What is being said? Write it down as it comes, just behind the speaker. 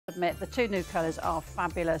admit, the two new colours are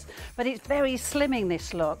fabulous. But it's very slimming,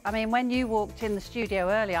 this look. I mean, when you walked in the studio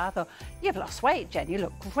earlier, I thought, you've lost weight, Jen. You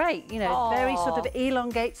look great. You know, it very sort of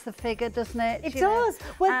elongates the figure, doesn't it? It does.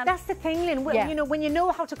 Well, that's the thing, Lynn. Yeah. You know, when you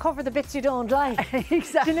know how to cover the bits you don't like.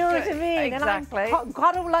 Exactly. Do you know what I mean? Exactly. And I've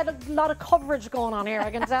got a lot of coverage going on here,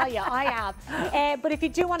 I can tell you. I have. But if you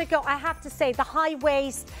do want to go, I have to say, the high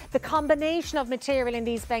waist, the combination of material in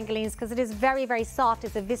these Bengalines, because it is very, very soft.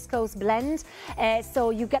 It's a viscose blend.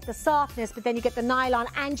 So you get the softness, but then you get the nylon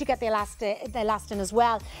and you get the elastin as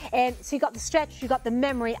well. So you got the stretch, you got the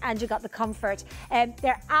memory, and you got the comfort.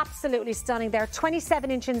 They're absolutely stunning. They're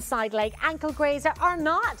 27-inch inside leg. Ankle grazer or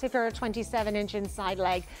not, if you're a 27-inch inside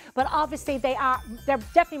leg. But obviously they're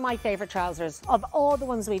definitely my favourite trousers of all the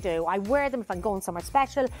ones we do. I wear them if I'm going somewhere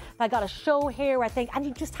special. If I got a show here, I think, and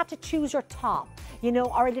you just have to choose your top, you know,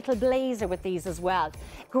 or a little blazer with these as well.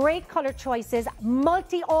 Great colour choices,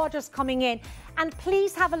 multi-orders coming in. And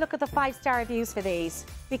please have a look at the 5-star reviews for these,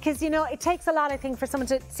 because, you know, it takes a lot, I think, for someone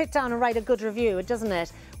to sit down and write a good review, doesn't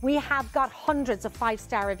it? We have got hundreds of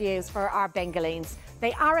 5-star reviews for our Bengalines.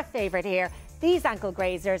 They are a favourite here. These ankle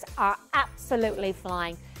grazers are absolutely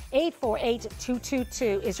flying.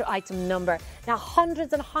 848222 is your item number. Now,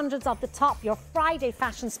 hundreds and hundreds of the top, your Friday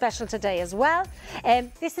fashion special today as well.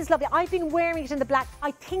 This is lovely. I've been wearing it in the black.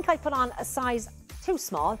 I think I put on a size too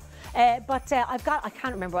small, but I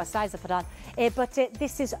can't remember what size I put on, but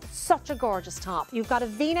this is such a gorgeous top. You've got a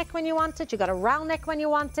V-neck when you want it, you've got a round neck when you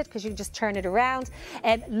want it, because you just turn it around,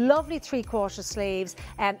 lovely 3/4 sleeves,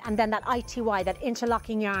 and then that ITY, that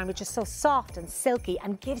interlocking yarn, which is so soft and silky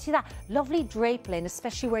and gives you that lovely drapeling,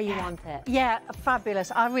 especially where you want it. Yeah,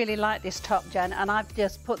 fabulous. I really like this top, Jen, and I've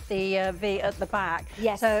just put the V at the back.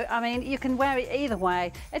 Yes. So, I mean, you can wear it either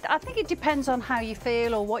way. I think it depends on how you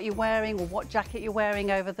feel or what you're wearing or what jacket you're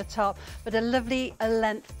wearing over the top, but a lovely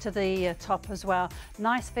length to the top as well.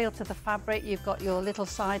 Nice feel to the fabric. You've got your little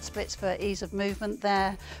side splits for ease of movement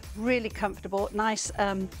there. Really comfortable. Nice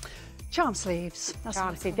charm sleeves.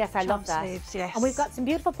 Charm sleeves, yes, I love that. Sleeves, yes. And we've got some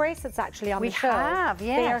beautiful bracelets actually on the show. We have,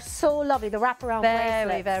 yes. They are so lovely, the wraparound bracelets.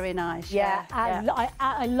 Very, very nice. Yeah,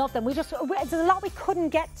 I love them. There's a lot we couldn't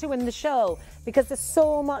get to in the show because there's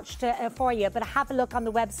so much for you, but have a look on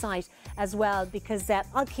the website as well, because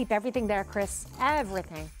I'll keep everything there, Chris.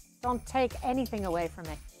 Everything. Don't take anything away from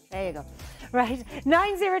me. There you go. Right,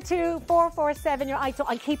 902-447, your item.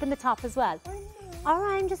 I'll keep in the top as well. All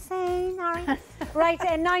right, I'm just saying, all right. Right,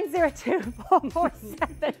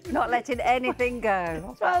 902-447. Not letting anything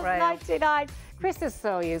go. 12.99. Chris is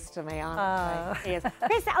so used to me, honestly. He is.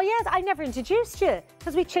 Chris, oh yes, I never introduced you,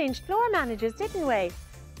 because we changed floor managers, didn't we?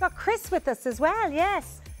 Got Chris with us as well,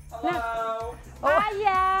 yes. Hello.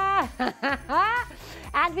 Hiya.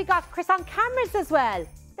 And we got Chris on cameras as well.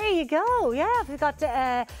 There you go, yeah. We got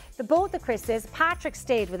both the Chris's. Patrick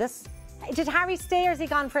stayed with us. Did Harry stay, or has he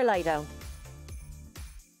gone for a lie down?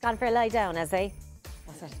 Gone for a lie down, has he?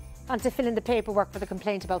 That's it. Gone to fill in the paperwork for the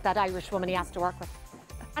complaint about that Irish woman he has to work with.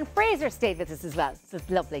 And Fraser stayed with us as well, so it's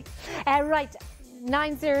lovely. Right,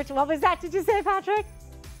 902, what was that, did you say, Patrick?